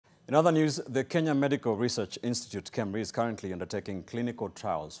In other news, the Kenya Medical Research Institute, Kemri, is currently undertaking clinical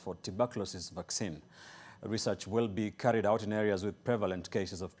trials for tuberculosis vaccine. Research will be carried out in areas with prevalent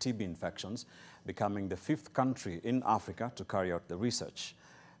cases of TB infections, becoming the 5th country in Africa to carry out the research.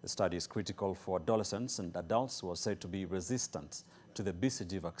 The study is critical for adolescents and adults who are said to be resistant to the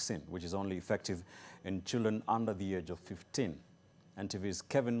BCG vaccine, which is only effective in children under the age of 15. NTV's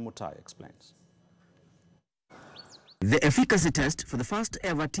Kevin Mutai explains. The efficacy test for the first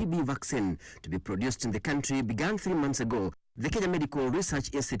ever TB vaccine to be produced in the country began 3 months ago. The Kenya Medical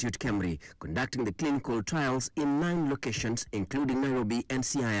Research Institute, Kemri, conducting the clinical trials in 9 locations, including Nairobi and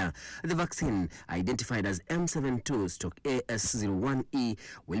Siaya. The vaccine, identified as M72/AS01E,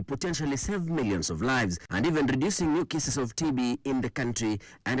 will potentially save millions of lives and even reducing new cases of TB in the country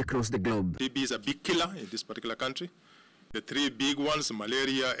and across the globe. TB is a big killer in this particular country. The 3 big ones,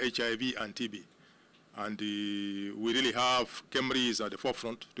 malaria, HIV, and TB. And we really have Kemri is at the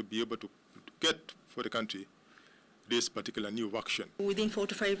forefront to be able to get for the country this particular new vaccine. Within 4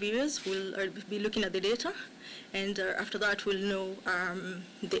 to 5 years, we'll be looking at the data, and after that we'll know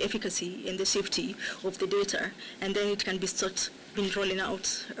the efficacy and the safety of the data, and then it can be been rolling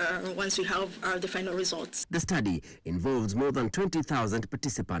out once we have the final results. The study involves more than 20,000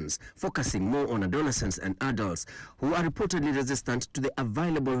 participants, focusing more on adolescents and adults who are reportedly resistant to the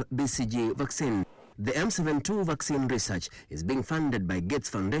available BCG vaccine. The M72 vaccine research is being funded by Gates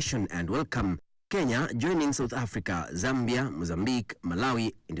Foundation and Welcome. Kenya joining South Africa, Zambia, Mozambique,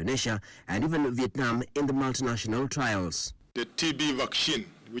 Malawi, Indonesia, and even Vietnam in the multinational trials. The TB vaccine,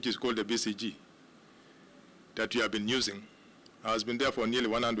 which is called the BCG, that we have been using, has been there for nearly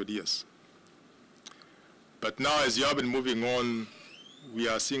 100 years. But now, as you have been moving on, we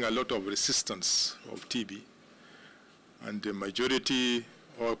are seeing a lot of resistance of TB, and the majority,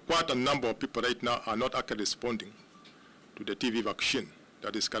 or quite a number of people right now, are not actually responding to the TB vaccine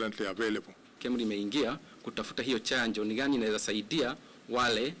that is currently available. Kemri imeingia kutafuta hiyo chanjo ni gani inaweza saidia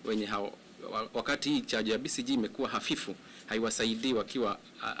wale wenye wakati hii chanjo ya BCG imekuwa hafifu, haiwasaidii wakiwa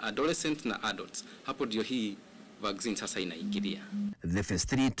adolescent na adults. Hapo ndio hii vaccine sasa inaingilia. The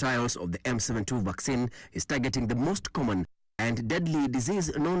phase 3 trials of the M72 vaccine is targeting the most common and deadly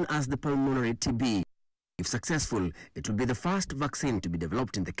disease known as the pulmonary TB. If successful, it will be the first vaccine to be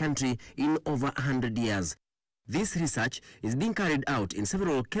developed in the country in over 100 years. This research is being carried out in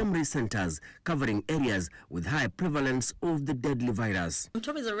several Kemri centers covering areas with high prevalence of the deadly virus.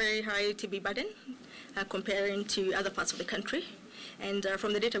 Top is a very high TB burden comparing to other parts of the country, and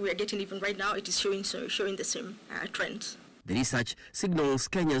from the data we are getting even right now, it is showing the same trend. The research signals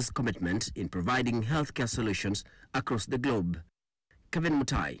Kenya's commitment in providing healthcare solutions across the globe. Kevin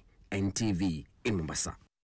Mutai, NTV in Mombasa.